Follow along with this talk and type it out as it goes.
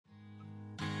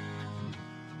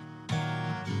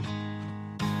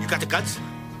got the guts?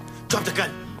 Drop the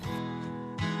gun.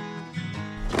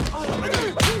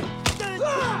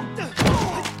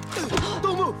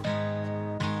 Don't move.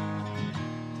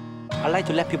 I like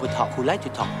to let people talk who like to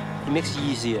talk. It makes it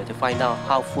easier to find out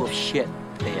how full of shit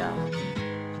they are.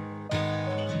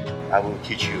 I will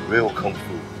teach you real kung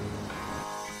fu.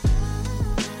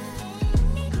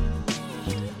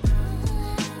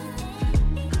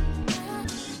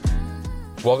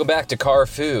 Welcome back to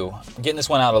Car-Fu. Getting this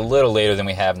one out a little later than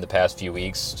we have in the past few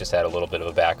weeks. Just had a little bit of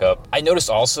a backup. I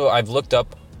noticed also I've looked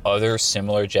up other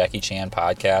similar Jackie Chan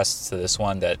podcasts to this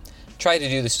one that try to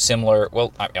do this similar,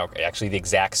 well, actually the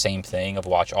exact same thing of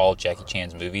watch all Jackie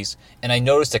Chan's movies. And I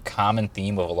noticed a common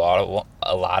theme of a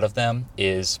lot of them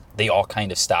is they all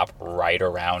kind of stop right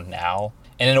around now.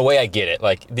 And in a way I get it.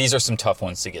 Like, these are some tough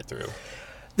ones to get through.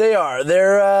 They are.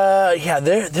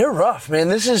 They're rough, man.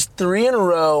 This is 3 in a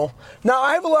row. Now,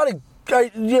 I have a lot of,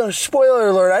 spoiler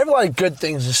alert, I have a lot of good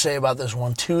things to say about this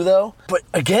one, too, though. But,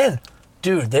 again,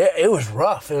 dude, it was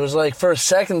rough. It was like, for a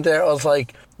second there, I was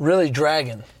like, really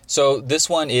dragging. So, this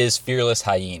one is Fearless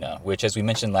Hyena, which, as we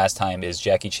mentioned last time, is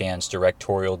Jackie Chan's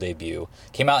directorial debut.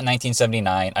 Came out in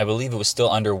 1979. I believe it was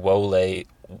still under Wo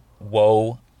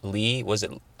Lee. Was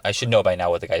it? I should know by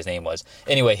now what the guy's name was.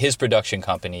 Anyway, his production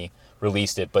company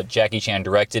released it, but Jackie Chan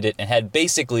directed it and had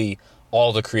basically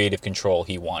all the creative control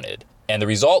he wanted. And the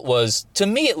result was, to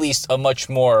me at least, a much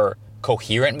more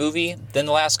coherent movie than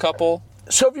the last couple.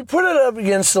 So if you put it up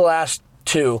against the last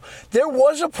two, there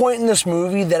was a point in this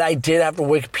movie that I did have to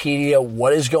Wikipedia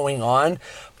what is going on.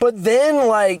 But then,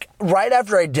 like, right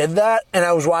after I did that and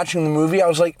I was watching the movie, I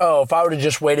was like, oh, if I would have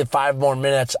just waited 5 more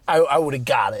minutes, I would have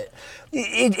got it.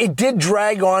 It did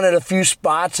drag on at a few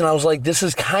spots, and I was like, this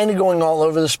is kind of going all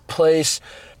over this place.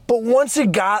 But once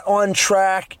it got on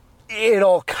track, it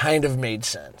all kind of made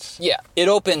sense. Yeah, it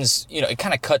opens, it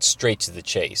kind of cuts straight to the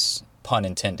chase, pun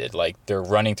intended. Like, they're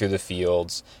running through the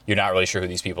fields. You're not really sure who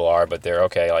these people are, but they're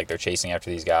okay. Like, they're chasing after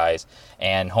these guys.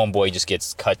 And Homeboy just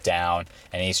gets cut down,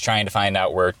 and he's trying to find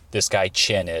out where this guy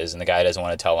Chin is, and the guy doesn't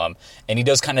want to tell him. And he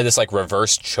does kind of this, like,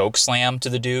 reverse choke slam to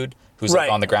the dude who's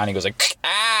like on the ground. He goes like,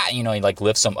 ah, he like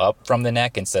lifts him up from the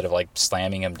neck instead of like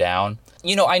slamming him down.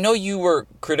 I know you were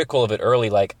critical of it early.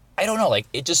 Like, I don't know, like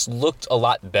it just looked a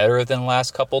lot better than the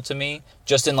last couple to me.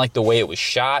 Just in like the way it was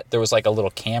shot. There was like a little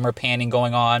camera panning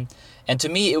going on. And to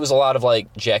me, it was a lot of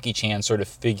like Jackie Chan sort of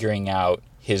figuring out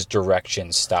his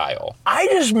direction style. I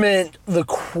just meant the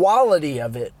quality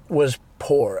of it was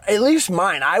poor. At least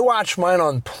mine. I watched mine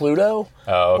on Pluto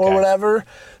or whatever.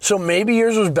 So maybe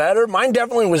yours was better. Mine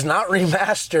definitely was not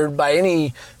remastered by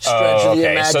any stretch of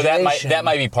the imagination. So that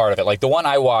might be part of it. Like the one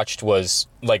I watched was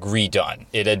like redone.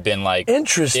 It had been like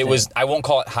interesting. It was, I won't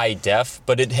call it high def,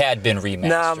 but it had been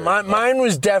remastered. Nah, mine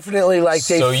was definitely like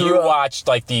they threw. So you watched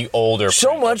like the older.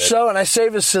 So much so, and I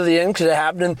saved this to the end because it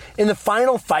happened in the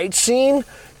final fight scene.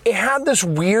 It had this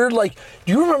weird, like,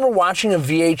 do you remember watching a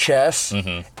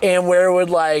VHS and where it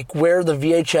would, like, where the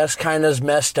VHS kind of is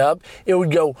messed up, it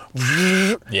would go,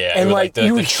 yeah, and, like,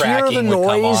 you would hear the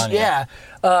noise. Yeah.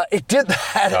 It did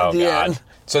that at the end.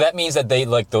 So that means that they,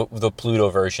 like, the Pluto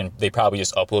version, they probably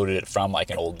just uploaded it from, like,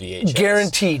 an old VHS.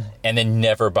 Guaranteed. And then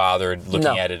never bothered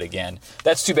looking at it again.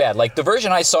 That's too bad. Like, the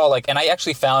version I saw, like, and I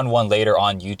actually found one later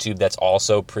on YouTube that's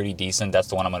also pretty decent. That's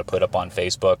the one I'm going to put up on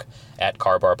Facebook at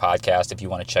Car Bar Podcast if you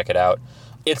want to check it out.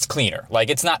 It's cleaner. Like,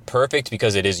 it's not perfect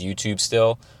because it is YouTube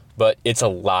still, but it's a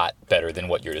lot better than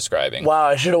what you're describing. Wow,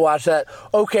 I should have watched that.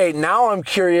 Okay, now I'm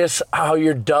curious how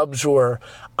your dubs were.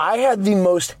 I had the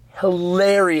most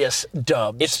hilarious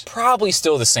dubs. It's probably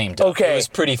still the same dub. Okay. It was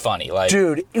pretty funny. Like,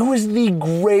 dude, it was the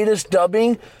greatest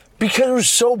dubbing because it was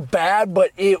so bad,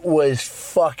 but it was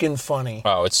fucking funny.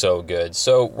 Oh, it's so good.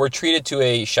 So we're treated to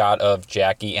a shot of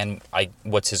Jackie and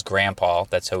what's his grandpa.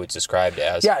 That's how it's described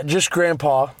as. Yeah, just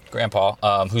grandpa.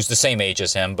 Grandpa, who's the same age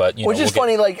as him, but which is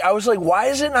funny. Like, I was like, why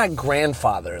is it not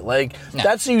grandfather? Like,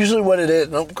 that's usually what it is.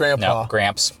 Nope, grandpa. No,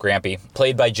 Grampy,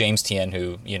 played by James Tien,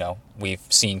 who we've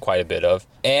seen quite a bit of,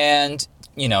 and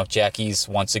Jackie's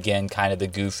once again kind of the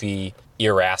goofy,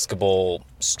 irascible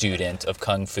student of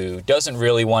kung fu. Doesn't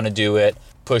really want to do it.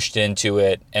 Pushed into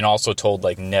it, and also told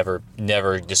like never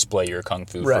display your kung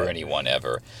fu for anyone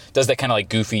ever. Does that kind of like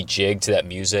goofy jig to that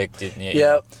music?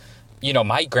 Yep.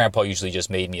 My grandpa usually just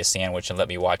made me a sandwich and let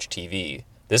me watch TV.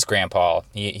 This grandpa,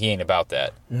 he ain't about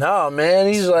that. No, man,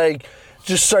 he's like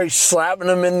just started slapping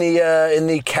him in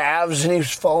the calves, and he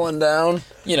was falling down.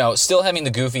 Still having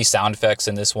the goofy sound effects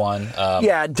in this one.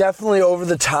 Yeah, definitely over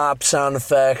the top sound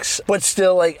effects, but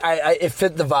still, like, it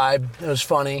fit the vibe. It was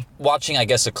funny. Watching, I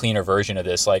guess, a cleaner version of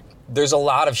this, like, there's a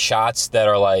lot of shots that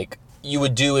are like you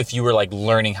would do if you were like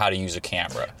learning how to use a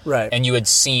camera. Right. And you had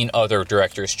seen other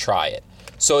directors try it.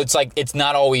 So it's like, it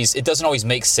doesn't always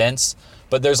make sense,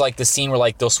 but there's like the scene where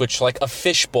like they'll switch to like a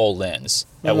fishbowl lens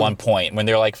at one point when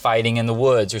they're like fighting in the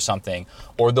woods or something,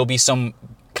 or there'll be some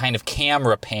kind of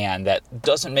camera pan that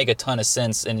doesn't make a ton of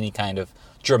sense in any kind of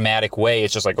dramatic way.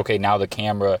 It's just like, okay, now the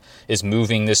camera is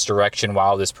moving this direction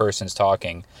while this person's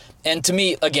talking. And to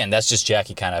me, again, that's just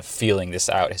Jackie kind of feeling this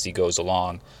out as he goes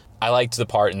along. I liked the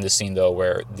part in this scene, though,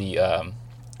 where the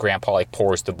grandpa, like,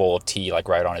 pours the bowl of tea, like,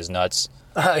 right on his nuts.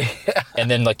 Yeah. And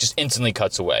then, like, just instantly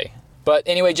cuts away. But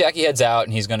anyway, Jackie heads out,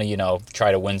 and he's going to,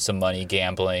 try to win some money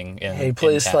gambling He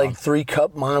plays, in town. like,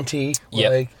 3-cup Monty. Yeah.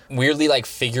 Like, weirdly, like,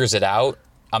 figures it out.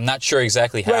 I'm not sure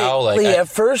exactly how. Right. At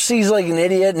first, he's, like, an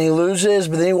idiot, and he loses,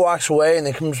 but then he walks away, and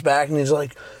then comes back, and he's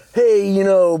like, hey,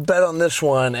 bet on this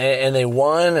one. And they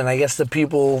won, and I guess the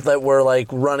people that were, like,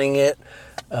 running it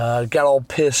got all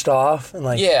pissed off. And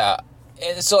like, yeah.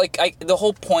 And so, like, the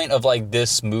whole point of, like,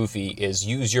 this movie is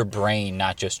use your brain,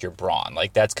 not just your brawn.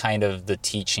 Like, that's kind of the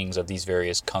teachings of these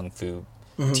various kung fu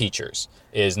teachers.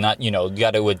 Is not, you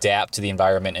got to adapt to the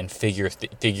environment and figure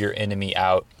your enemy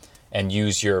out and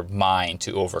use your mind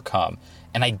to overcome.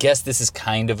 And I guess this is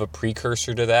kind of a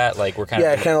precursor to that. Like, we're kind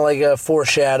of like a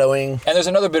foreshadowing. And there's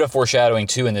another bit of foreshadowing,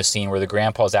 too, in this scene where the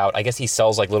grandpa's out. I guess he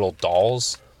sells, like, little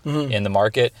dolls in the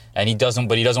market, and he doesn't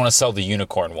want to sell the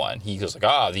unicorn one. He goes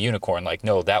like, the unicorn, like,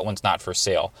 no, that one's not for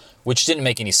sale, which didn't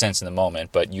make any sense in the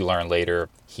moment, but you learn later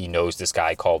he knows this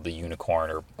guy called the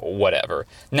unicorn or whatever.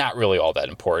 Not really all that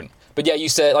important. But yeah,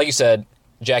 like you said,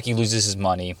 Jackie loses his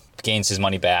money, gains his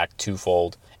money back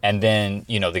twofold, and then,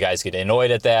 the guys get annoyed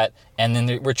at that, and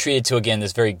then we're treated to, again,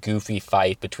 this very goofy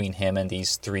fight between him and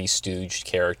these three stooge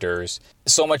characters.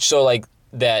 So much so, like,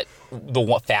 that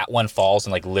the fat one falls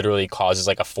and, like, literally causes,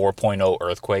 like, a 4.0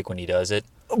 earthquake when he does it.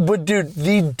 But, dude,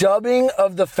 the dubbing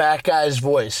of the fat guy's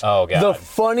voice. Oh, God. The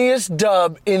funniest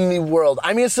dub in the world.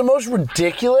 I mean, it's the most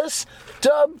ridiculous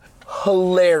dub.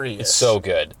 Hilarious. It's so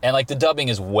good. And, like, the dubbing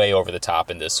is way over the top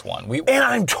in this one. And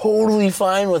I'm totally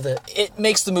fine with it. It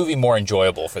makes the movie more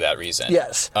enjoyable for that reason.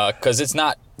 Yes. Because it's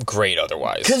not great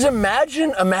otherwise. Because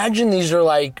imagine these are,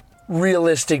 like,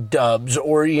 realistic dubs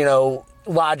or,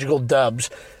 logical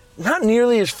dubs. Not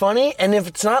nearly as funny, and if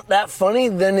it's not that funny,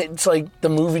 then it's like the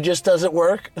movie just doesn't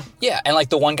work. Yeah, and like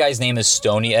the one guy's name is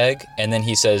Stony Egg, and then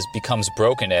he says becomes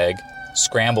broken egg,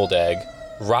 scrambled egg,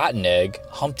 rotten egg,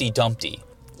 Humpty Dumpty.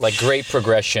 Like, great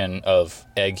progression of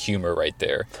egg humor right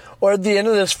there. Or at the end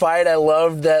of this fight, I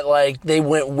loved that, like, they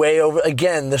went way over...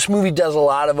 Again, this movie does a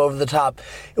lot of over the top.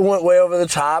 It went way over the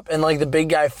top, and, like, the big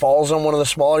guy falls on one of the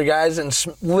smaller guys and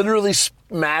literally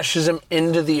smashes him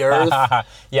into the earth.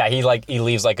 Yeah, he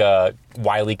leaves, like, a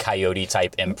Wile E. Coyote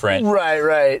type imprint.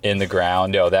 Right. In the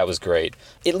ground. No, that was great.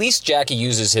 At least Jackie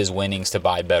uses his winnings to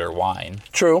buy better wine.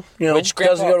 True. Which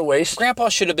doesn't go to waste. Grandpa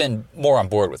should have been more on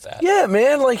board with that. Yeah,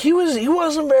 man. Like, he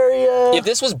wasn't very... If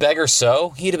this was Beggar So,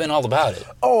 he'd have been all about it.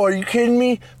 Oh, are you kidding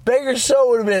me? Beggar So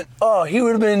would have been... Oh, he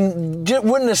would have been...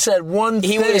 Wouldn't have said one thing.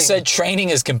 He would have said training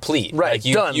is complete. Right,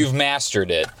 like, done. You've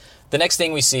mastered it. The next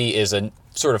thing we see is a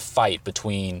sort of fight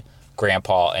between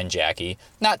Grandpa and Jackie.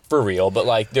 Not for real, but,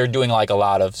 like, they're doing, like, a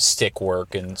lot of stick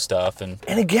work and stuff. And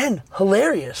again,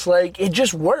 hilarious. Like, it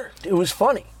just worked. It was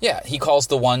funny. Yeah, he calls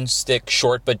the one stick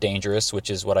short but dangerous, which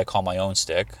is what I call my own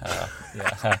stick.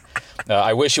 Yeah.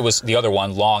 I wish it was the other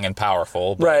one, long and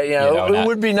powerful. But, right, yeah, it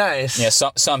would be nice. Yeah,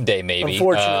 someday maybe.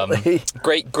 Unfortunately.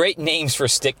 Great names for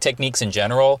stick techniques in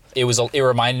general. It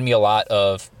reminded me a lot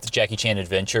of the Jackie Chan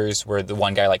Adventures, where the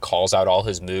one guy, like, calls out all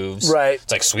his moves. Right.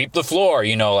 It's like, sweep the floor,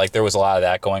 like, there was a lot of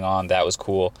that going on. That was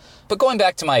cool. But going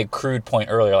back to my crude point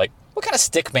earlier, like, what kind of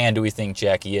stick man do we think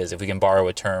Jackie is, if we can borrow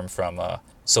a term from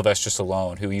Sylvester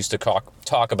Stallone, who used to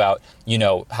talk about,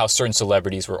 how certain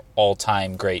celebrities were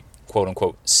all-time great,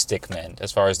 quote-unquote, stick men,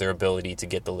 as far as their ability to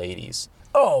get the ladies.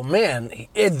 Oh, man.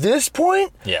 At this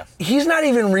point, yeah, he's not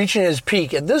even reaching his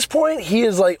peak. At this point, he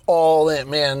is, like, all in,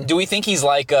 man. Do we think he's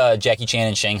like Jackie Chan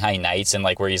in Shanghai Nights, and,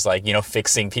 like, where he's, like,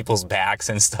 fixing people's backs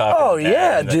and stuff? Oh,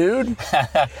 dude.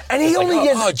 And he only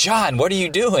gets... Oh, John, what are you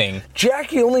doing?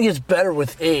 Jackie only gets better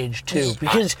with age, too,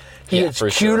 because he gets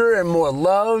cuter and more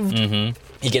loved. Mm-hmm.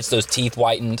 He gets those teeth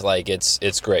whitened. Like,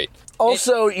 it's great.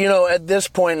 Also, at this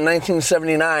point in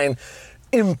 1979,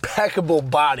 impeccable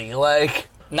body, like...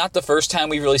 Not the first time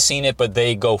we've really seen it, but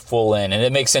they go full in. And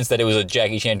it makes sense that it was a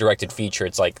Jackie Chan directed feature.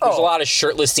 It's like, there's a lot of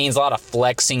shirtless scenes, a lot of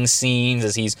flexing scenes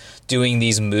as he's doing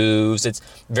these moves. It's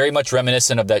very much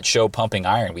reminiscent of that show Pumping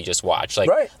Iron we just watched. Like,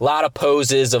 right. A lot of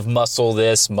poses of muscle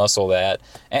this, muscle that.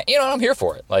 And, I'm here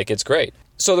for it. Like, it's great.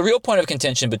 So the real point of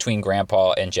contention between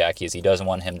Grandpa and Jackie is he doesn't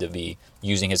want him to be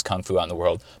using his kung fu out in the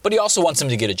world, but he also wants him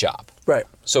to get a job. Right.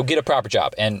 So get a proper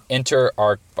job. And enter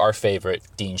our favorite,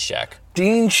 Dean Sheck.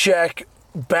 Dean Sheck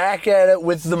back at it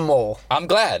with the mole. I'm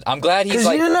glad he's Because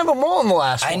like... he didn't have a mole in the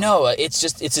last one. I know. It's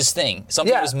his thing.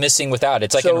 Something was missing without it.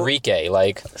 It's like So- Enrique.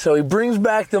 Like, So he brings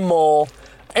back the mole.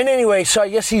 And anyway, so I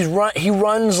guess he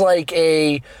runs like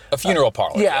a funeral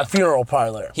parlor. a funeral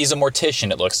parlor. He's a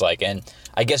mortician, it looks like. And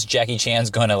I guess Jackie Chan's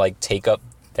going to, like, take up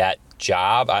that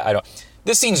job. I don't...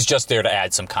 This scene's just there to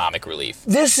add some comic relief.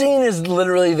 This scene is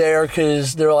literally there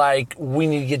because they're like, we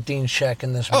need to get Dean Sheck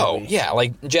in this movie. Oh, yeah.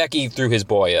 Like, Jackie threw his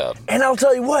boy up. And I'll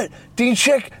tell you what, Dean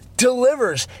Sheck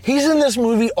delivers. He's in this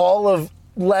movie all of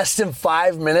less than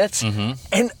 5 minutes,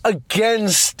 and again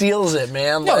steals it,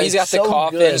 man. No, Like, he's got the so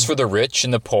coffins good. for the rich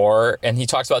and the poor, and he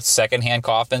talks about secondhand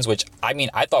coffins, which, I mean,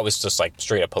 I thought was just, like,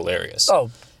 straight up hilarious. Oh,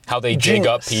 how they dig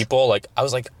up genius. people. Like, I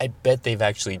was like, I bet they've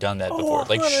actually done that before.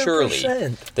 Like, 100%.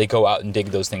 surely they go out and dig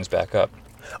those things back up.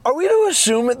 Are we to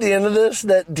assume at the end of this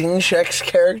that Dean Sheck's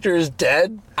character is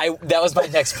dead? That was my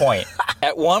next point.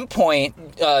 At one point,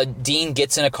 Dean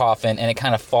gets in a coffin, and it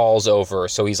kind of falls over,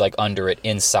 so he's, like, under it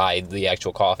inside the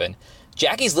actual coffin.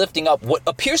 Jackie's lifting up what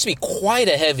appears to be quite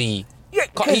a heavy... Yeah,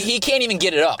 he can't even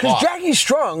get it up. Because Jackie's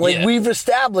strong. Like, Yeah. we've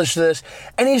established this.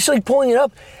 And he's, like, pulling it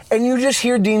up. And you just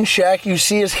hear Dean Sheck. You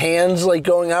see his hands, like,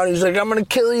 going out. He's like, I'm going to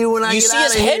kill you when I You get see out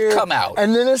his of head here. come out.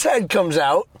 And then his head comes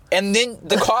out. And then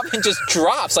the coffin just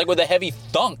drops, like, with a heavy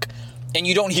thunk. And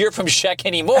you don't hear from Sheck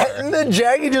anymore. And then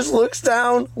Jackie just looks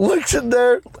down, looks in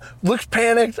there, looks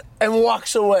panicked, and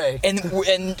walks away. And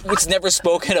it's never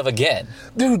spoken of again.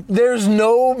 Dude, there's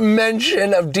no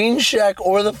mention of Dean Sheck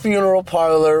or the funeral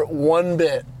parlor one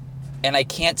bit. And I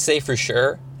can't say for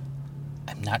sure.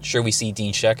 I'm not sure we see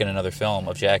Dean Sheck in another film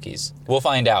of Jackie's. We'll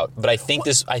find out. But I think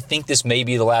this may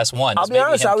be the last one. I'll This be may be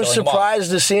honest, him I was killing them off.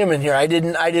 surprised to see him in here. I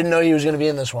didn't know he was going to be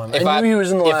in this one. I knew he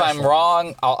was in the If last I'm one.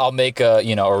 wrong, I'll make a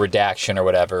redaction or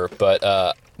whatever.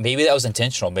 But maybe that was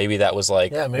intentional. Maybe that was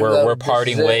like Yeah, maybe we're this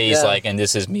parting is it, ways, yeah. like, and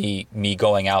this is me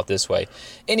going out this way.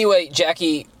 Anyway,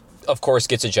 Jackie, of course,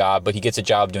 gets a job, but he gets a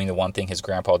job doing the one thing his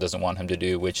grandpa doesn't want him to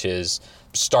do, which is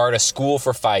start a school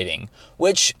for fighting.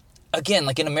 Which, again,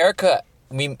 like in America,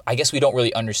 I guess we don't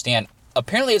really understand.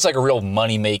 Apparently, it's like a real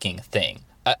money-making thing.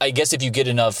 I guess if you get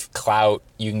enough clout,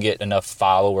 you can get enough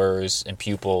followers and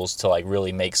pupils to like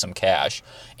really make some cash.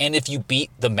 And if you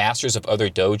beat the masters of other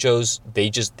dojos,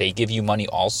 they give you money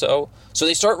also. So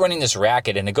they start running this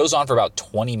racket, and it goes on for about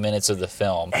 20 minutes of the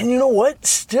film. And you know what?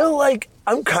 Still, like,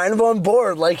 I'm kind of on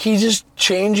board. Like, he's just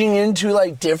changing into,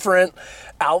 like, different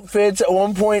outfits. At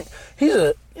one point, he's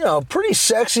a, pretty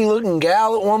sexy-looking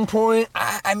gal at one point.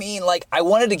 I mean, like, I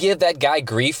wanted to give that guy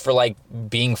grief for, like,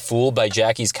 being fooled by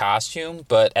Jackie's costume,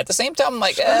 but at the same time, I'm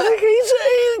like, He's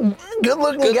a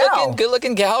good-looking gal.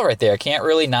 good-looking gal right there. Can't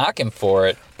really knock him for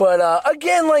it. But,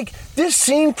 again, like, this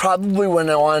scene probably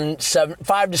went on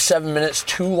 5 to 7 minutes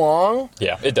too long.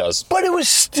 Yeah, it does. But it was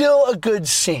still a good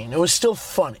scene. It was still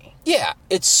funny. Yeah,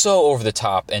 it's so over the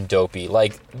top and dopey.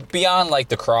 Like, beyond, like,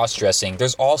 the cross-dressing,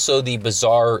 there's also the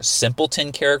bizarre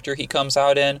simpleton character he comes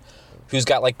out in, who's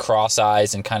got, like, cross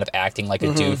eyes and kind of acting like a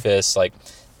doofus. Like,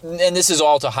 and this is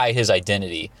all to hide his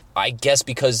identity. I guess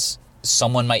because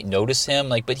someone might notice him,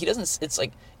 like, but he doesn't, it's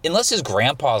like, unless his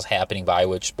grandpa's happening by,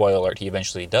 which, spoiler alert, he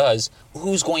eventually does,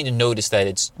 who's going to notice that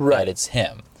it's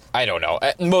him? I don't know.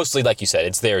 Mostly, like you said,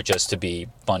 it's there just to be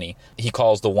funny. He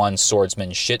calls the one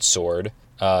swordsman shit sword,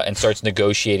 and starts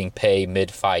negotiating pay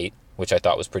mid-fight, which I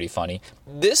thought was pretty funny.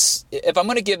 This, if I'm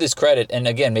going to give this credit, and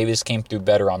again, maybe this came through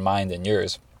better on mine than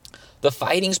yours, the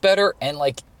fighting's better, and,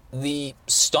 like, the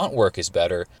stunt work is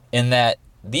better, in that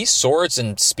these swords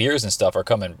and spears and stuff are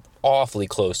coming awfully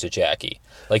close to Jackie.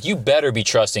 Like, you better be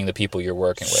trusting the people you're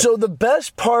working with. So the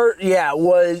best part,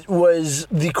 was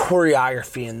the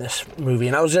choreography in this movie.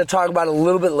 And I was going to talk about it a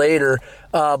little bit later,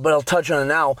 but I'll touch on it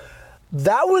now.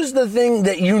 That was the thing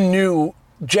that you knew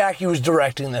Jackie was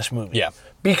directing this movie. Yeah.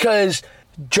 Because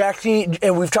Jackie,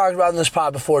 and we've talked about in this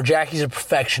pod before, Jackie's a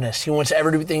perfectionist. He wants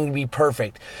everything to be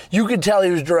perfect. You could tell he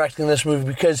was directing this movie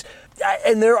because,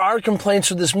 and there are complaints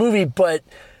with this movie, but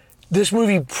this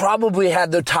movie probably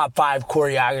had the top 5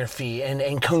 choreography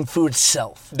and Kung Fu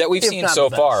itself. That we've if seen not so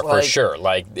the far, best. for sure.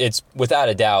 Like, it's without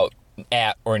a doubt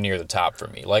at or near the top for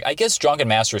me. Like, I guess Drunken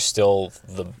Master is still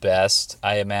the best,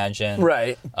 I imagine.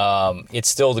 Right. It's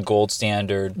still the gold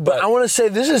standard. But I want to say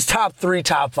this is top 3,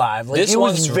 top 5. Like, This it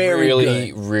was one's very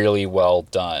really, good. really well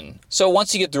done. So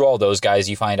once you get through all those guys,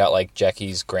 you find out, like,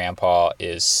 Jackie's grandpa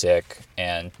is sick,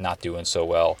 and not doing so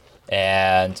well.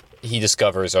 And he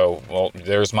discovers, oh, well,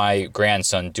 there's my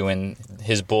grandson doing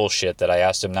his bullshit that I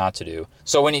asked him not to do.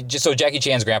 So so Jackie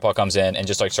Chan's grandpa comes in and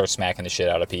just like starts smacking the shit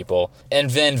out of people, and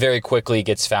then very quickly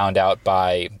gets found out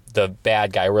by the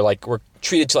bad guy. We're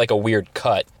treated to like a weird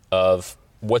cut of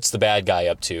what's the bad guy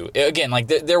up to. Again, like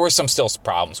there were still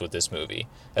problems with this movie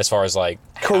as far as like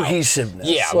cohesiveness.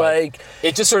 Yeah, like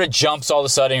it just sort of jumps all of a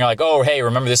sudden. You're like, oh, hey,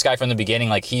 remember this guy from the beginning?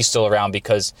 Like he's still around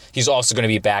because he's also going to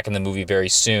be back in the movie very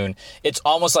soon. It's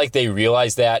almost like they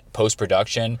realized that post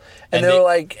production, and they were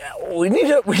like, we need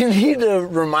to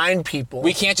remind people.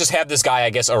 We can't just have this guy, I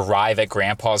guess, arrive at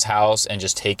Grandpa's house and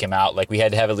just take him out. Like we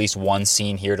had to have at least one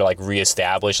scene here to like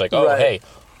reestablish, like, oh, hey.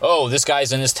 Oh, this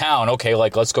guy's in this town. Okay,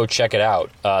 like, let's go check it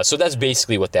out. So that's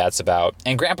basically what that's about.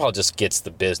 And Grandpa just gets the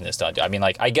business done. I mean,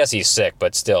 like, I guess he's sick,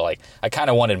 but still, like, I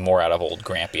kind of wanted more out of old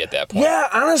Grampy at that point. Yeah,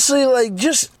 honestly, like,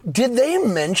 did they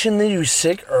mention that he was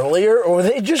sick earlier? Or were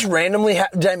they just randomly,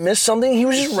 did I miss something? He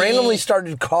was just randomly started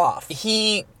to cough.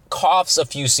 He coughs a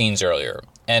few scenes earlier.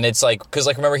 And it's like, because,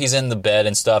 like, remember, he's in the bed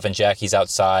and stuff, and Jackie's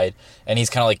outside, and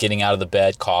he's kind of, like, getting out of the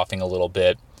bed, coughing a little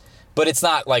bit. But it's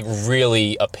not, like,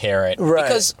 really apparent. Right.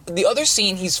 Because the other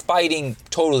scene, he's fighting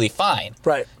totally fine.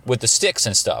 Right. With the sticks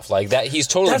and stuff. Like, that, he's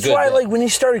totally good. That's why, like, when he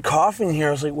started coughing here,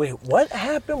 I was like, wait, what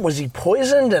happened? Was he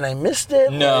poisoned and I missed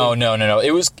it? No.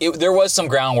 There was some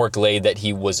groundwork laid that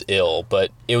he was ill,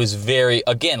 but it was very,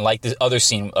 again, like the other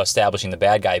scene establishing the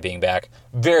bad guy being back,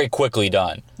 very quickly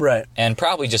done. Right. And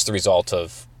probably just the result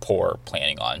of poor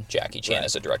planning on Jackie Chan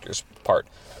as a director's part.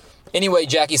 Anyway,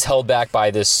 Jackie's held back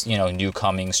by this, new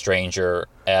coming stranger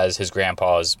as his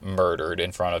grandpa is murdered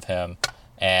in front of him.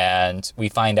 And we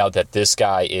find out that this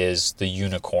guy is the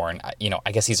unicorn.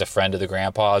 I guess he's a friend of the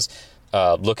grandpa's,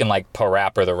 looking like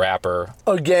Parappa the Rapper.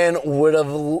 Again, would have,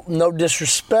 no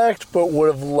disrespect, but would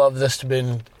have loved this to have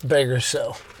been Beggar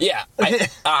So. Yeah.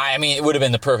 I mean, it would have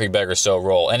been the perfect Beggar So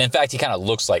role. And in fact, he kind of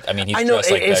looks like, he's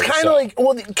dressed like Beggar So. It's kind of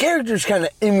like, the character's kind of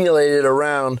emulated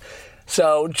around.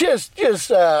 So just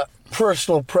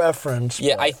personal preference.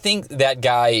 Yeah, I think that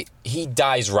guy, he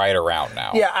dies right around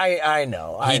now. Yeah, I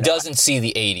know. He doesn't see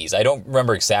the 80s. I don't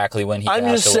remember exactly when he passed away.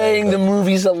 I'm just saying the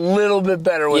movie's a little bit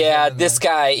better with him. Yeah, this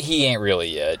guy, he ain't really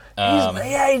yet.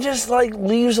 He just,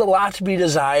 leaves a lot to be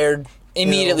desired.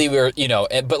 Immediately,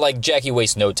 but, Jackie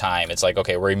wastes no time. It's like,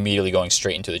 okay, we're immediately going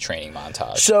straight into the training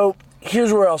montage. So,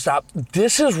 here's where I'll stop.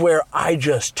 This is where I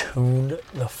just tuned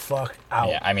the fuck out.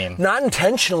 Yeah, I mean... Not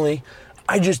intentionally.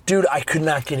 I could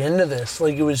not get into this.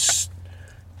 Like,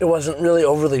 it wasn't really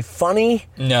overly funny.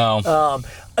 No.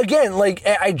 Again,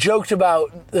 I joked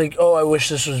about, I wish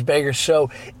this was Beggar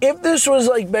So. If this was,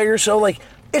 Beggar So,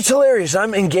 it's hilarious.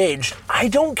 I'm engaged. I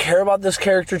don't care about this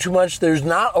character too much. There's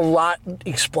not a lot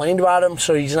explained about him,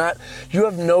 so you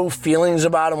have no feelings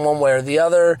about him one way or the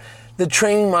other. The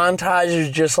training montage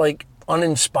is just,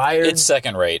 uninspired. It's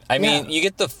second rate. I mean, you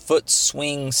get the foot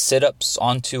swing sit-ups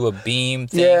onto a beam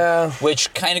thing,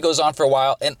 which kind of goes on for a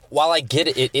while. And while I get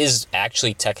it, it is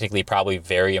actually technically probably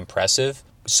very impressive.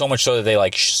 So much so that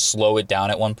they slow it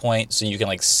down at one point so you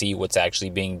can see what's actually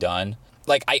being done.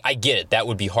 I get it. That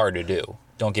would be hard to do.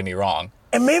 Don't get me wrong.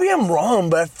 And maybe I'm wrong,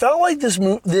 but I felt like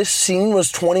this scene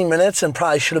was 20 minutes and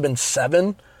probably should have been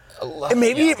 7. And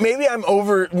maybe I'm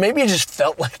over. Maybe it just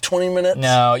felt like 20 minutes.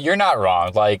 No, you're not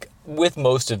wrong. With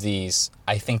most of these,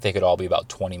 I think they could all be about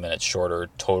 20 minutes shorter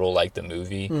total, like the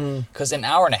movie. Because an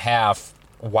hour and a half,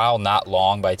 while not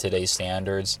long by today's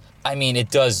standards, I mean,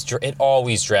 it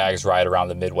always drags right around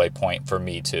the midway point for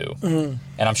me too. And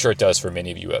I'm sure it does for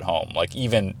many of you at home.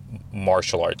 Even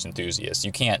martial arts enthusiasts,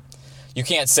 you can't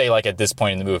say at this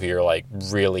point in the movie you're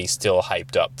really still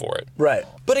hyped up for it. Right.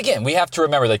 But again, we have to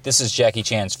remember this is Jackie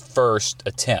Chan's first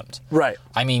attempt. Right.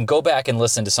 I mean, go back and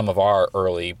listen to some of our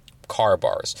early car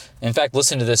bars. In fact,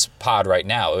 listen to this pod right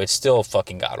now. It's still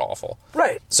fucking god awful.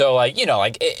 Right. So I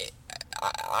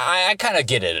kind of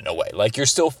get it in a way. You're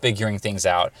still figuring things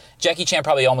out. Jackie Chan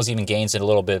probably almost even gains a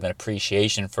little bit of an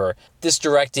appreciation for this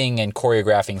directing and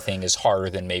choreographing thing is harder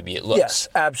than maybe it looks. Yes,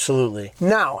 absolutely.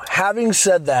 Now, having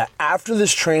said that, after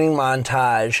this training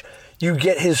montage, you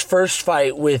get his first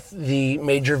fight with the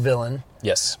major villain.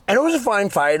 Yes. And it was a fine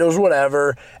fight. It was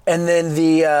whatever. And then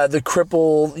the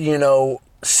cripple,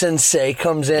 sensei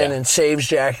comes in and saves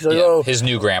Jackie. His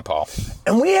new grandpa.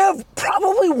 And we have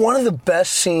probably one of the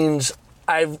best scenes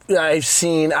I've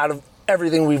seen out of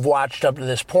everything we've watched up to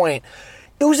this point.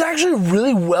 It was actually a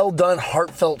really well done,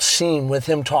 heartfelt scene with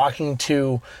him talking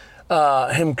to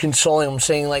him, consoling him,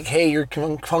 saying hey, your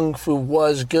kung fu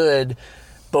was good.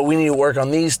 but we need to work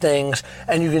on these things.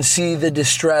 And you can see the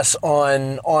distress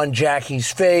on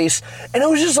Jackie's face. And it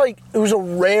was just like, it was a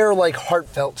rare, like,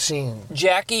 heartfelt scene.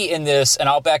 Jackie in this, and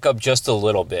I'll back up just a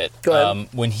little bit. Go ahead.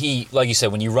 When he, like you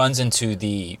said, when he runs into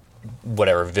the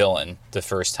whatever villain the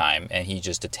first time and he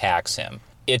just attacks him.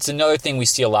 It's another thing we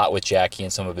see a lot with Jackie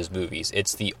in some of his movies.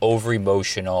 It's the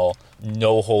over-emotional,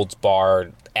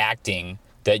 no-holds-barred acting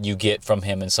that you get from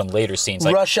him in some later scenes.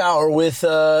 Like Rush Hour with...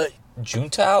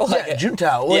 Juntao? Yeah,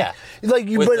 Juntao. Yeah.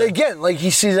 Again, like he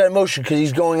sees that emotion because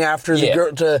he's going after the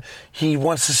girl. He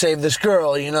wants to save this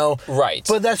girl, you know. Right.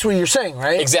 But that's what you're saying,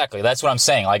 right? Exactly. That's what I'm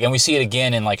saying. Like, and we see it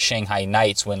again in like Shanghai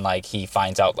Nights when like he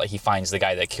finds the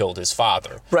guy that killed his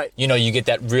father. Right. You know, you get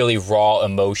that really raw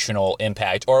emotional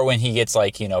impact, or when he gets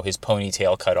like his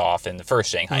ponytail cut off in the first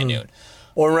Shanghai Noon.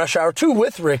 Or in Rush Hour 2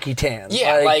 with Ricky Tan.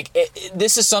 Yeah,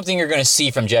 this is something you're going to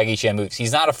see from Jackie Chan movies.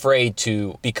 He's not afraid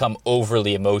to become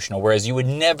overly emotional, whereas you would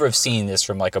never have seen this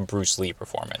from like a Bruce Lee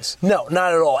performance. No,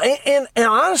 not at all. And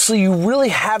honestly, you really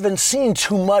haven't seen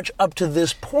too much up to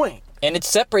this point. And it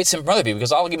separates him from other people,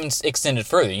 because I'll even extend it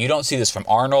further. You don't see this from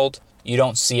Arnold. You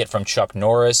don't see it from Chuck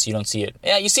Norris. You don't see it...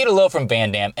 Yeah, you see it a little from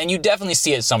Van Damme, and you definitely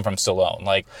see it some from Stallone.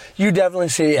 Like, you definitely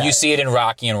see it. You see it in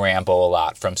Rocky and Rambo a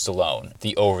lot from Stallone,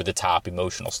 the over-the-top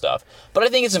emotional stuff. But I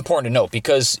think it's important to note,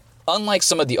 because unlike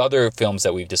some of the other films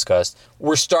that we've discussed,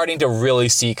 we're starting to really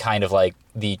see kind of like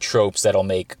the tropes that'll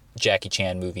make Jackie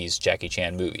Chan movies.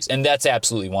 And that's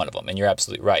absolutely one of them, and you're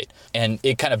absolutely right. And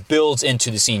it kind of builds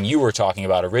into the scene you were talking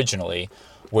about originally,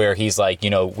 where he's like,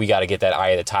 we got to get that eye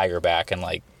of the tiger back and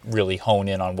like really hone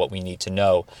in on what we need to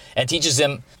know, and teaches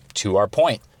him, to our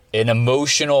point, an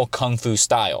emotional kung fu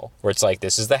style where it's like,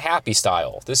 this is the happy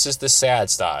style, this is the sad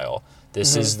style,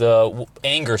 this is the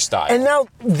anger style. And now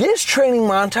this training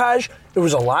montage, it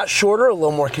was a lot shorter, a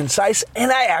little more concise,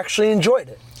 and I actually enjoyed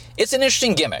it. It's an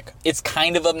interesting gimmick. It's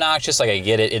kind of obnoxious, like I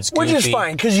get it, it's goofy. Which is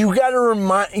fine, because you have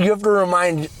to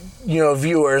remind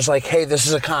viewers, like, hey, this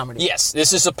is a comedy. Yes,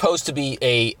 this is supposed to be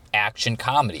a action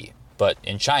comedy, but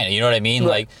in China, you know what I mean? Right.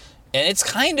 Like, and it's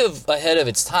kind of ahead of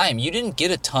its time. You didn't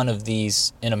get a ton of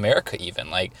these in America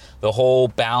even, like the whole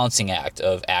balancing act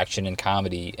of action and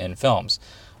comedy in films.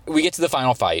 We get to the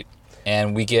final fight,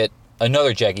 and we get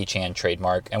another Jackie Chan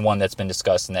trademark, and one that's been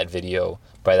discussed in that video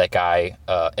by that guy,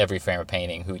 Every Frame of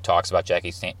Painting, who talks about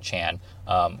Jackie Chan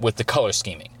with the color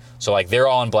scheming. So like they're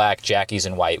all in black, Jackie's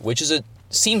in white, which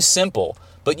seems simple,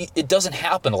 but it doesn't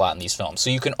happen a lot in these films. So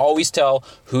you can always tell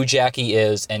who Jackie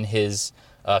is and his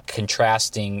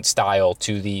contrasting style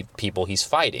to the people he's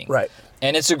fighting. Right.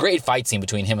 And it's a great fight scene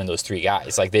between him and those three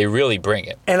guys. Like, they really bring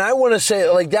it. And I want to say,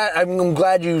 like that, I'm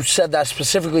glad you said that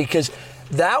specifically, because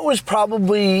that was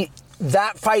probably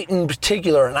that fight in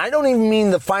particular. And I don't even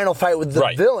mean the final fight with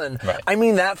the villain. Right. I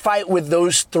mean that fight with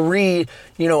those three,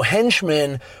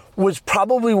 henchmen was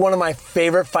probably one of my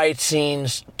favorite fight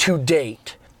scenes to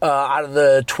date out of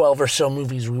the 12 or so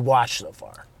movies we watched so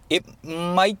far. It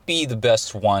might be the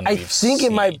best one I we've think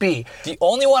seen. it might be. The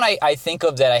only one I think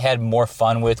of that I had more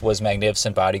fun with was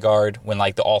Magnificent Bodyguard, when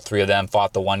like all three of them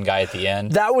fought the one guy at the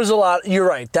end. That was a lot. You're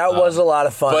right. That was a lot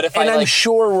of fun. But I'm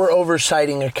sure we're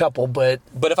oversighting a couple, but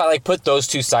if I like put those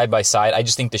two side by side, I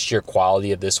just think the sheer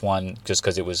quality of this one, just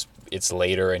because it's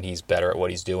later and he's better at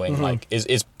what he's doing, like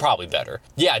is probably better.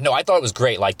 Yeah, no, I thought it was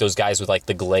great. Like those guys with like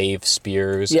the glaive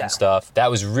spears and stuff. That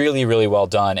was really, really well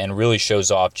done, and really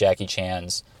shows off Jackie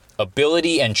Chan's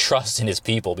ability and trust in his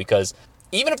people, because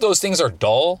even if those things are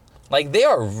dull, like they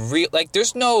are real. Like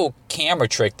there's no camera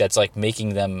trick that's like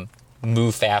making them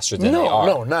move faster than they are.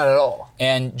 No, not at all.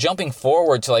 And jumping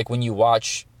forward to like when you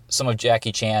watch some of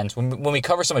Jackie Chan's, when we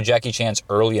cover some of Jackie Chan's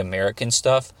early American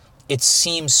stuff, it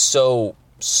seems so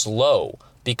slow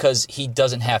because he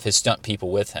doesn't have his stunt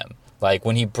people with him. Like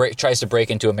when he tries to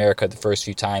break into America the first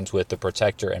few times with The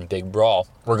Protector and Big Brawl,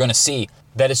 we're going to see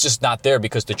that it's just not there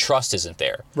because the trust isn't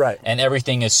there. Right. And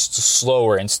everything is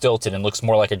slower and stilted and looks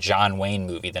more like a John Wayne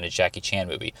movie than a Jackie Chan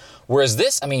movie. Whereas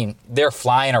this, I mean, they're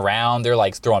flying around, they're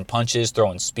like throwing punches,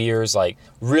 throwing spears, like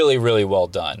really, really well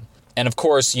done. And of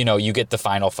course, you get the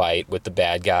final fight with the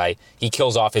bad guy. He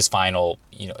kills off his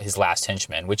his last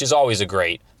henchman, which is always a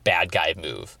great bad guy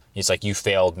move. It's like, you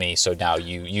failed me, so now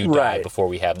you die before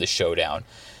we have the showdown.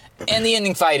 And the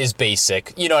ending fight is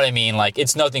basic. You know what I mean? Like,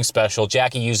 it's nothing special.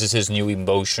 Jackie uses his new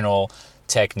emotional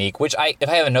technique, which if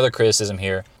I have another criticism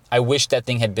here, I wish that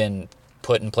thing had been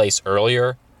put in place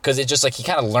earlier. because it just like he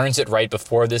kind of learns it right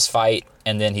before this fight,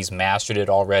 and then he's mastered it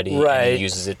already, Right. and he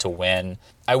uses it to win.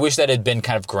 I wish that had been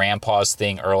kind of Grandpa's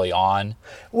thing early on.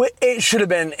 It should have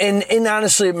been, and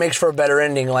honestly, it makes for a better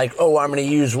ending. Like, oh, I'm going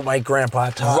to use what my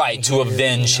grandpa taught Right, me to here,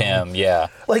 avenge you know? him, yeah.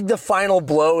 Like, the final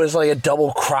blow is like a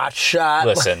double crotch shot.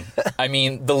 Listen, I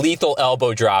mean, the lethal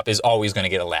elbow drop is always going to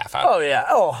get a laugh out. Oh, yeah.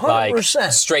 Oh, 100%.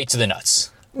 Like, straight to the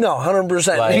nuts. No,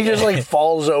 100%. Like- He just, like,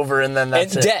 falls over, and then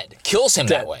that's And it. dead. Kills him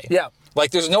Dead. that way. Yeah.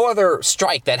 Like, there's no other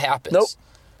strike that happens. Nope.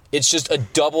 It's just a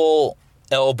double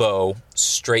elbow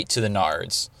straight to the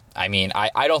nards. I mean,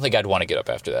 I don't think I'd want to get up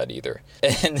after that either.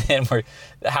 And then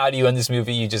how do you end this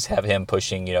movie? You just have him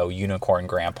pushing, Unicorn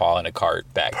Grandpa in a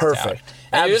cart back to town. Perfect.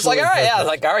 And you're just like, all Absolutely right, yeah, perfect.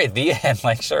 like, all right, the end.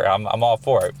 Like, sure, I'm all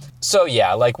for it. So,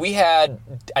 yeah, like, we had,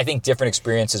 I think, different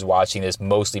experiences watching this,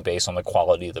 mostly based on the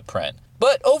quality of the print.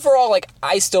 But overall, like,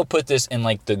 I still put this in,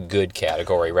 like, the good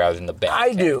category rather than the bad I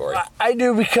do. category. I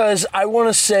do, because I want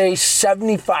to say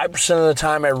 75% of the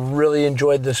time I really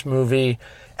enjoyed this movie.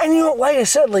 And, like I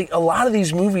said, like, a lot of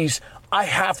these movies, I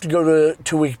have to go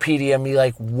to Wikipedia and be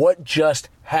like, what just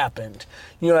happened?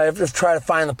 I have to try to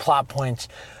find the plot points.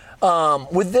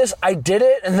 With this, I did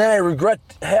it, and then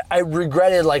I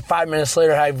regretted like 5 minutes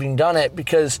later having done it,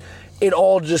 because it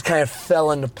all just kind of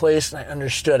fell into place and I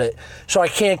understood it. So I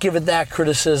can't give it that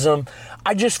criticism.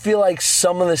 I just feel like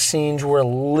some of the scenes were a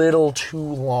little too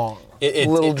long, a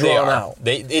little drawn out.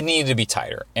 It needed to be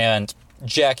tighter. And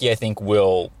Jackie, I think,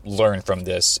 will learn from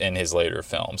this in his later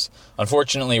films.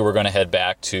 Unfortunately, we're going to head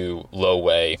back to Lo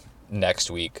Wei next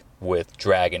week with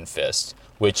Dragon Fist,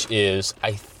 which is,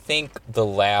 I think, the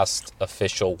last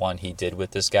official one he did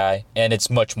with this guy. And it's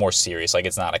much more serious. Like,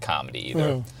 it's not a comedy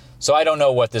either. So I don't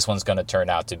know what this one's going to turn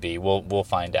out to be. We'll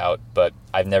find out, but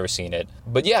I've never seen it.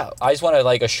 But yeah, I just want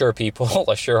to assure people,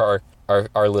 assure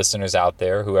our listeners out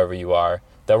there, whoever you are,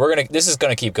 that this is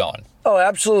going to keep going. Oh,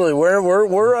 absolutely.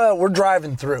 We're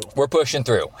driving through. We're pushing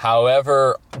through.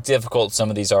 However difficult some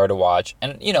of these are to watch,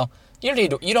 and you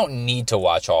don't need to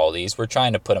watch all of these. We're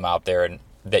trying to put them out there and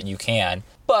that you can.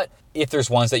 But if there's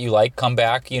ones that you like, come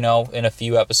back, in a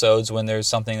few episodes when there's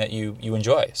something that you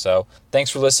enjoy. So thanks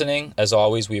for listening. As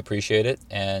always, we appreciate it,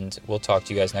 and we'll talk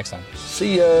to you guys next time.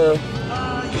 See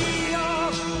ya.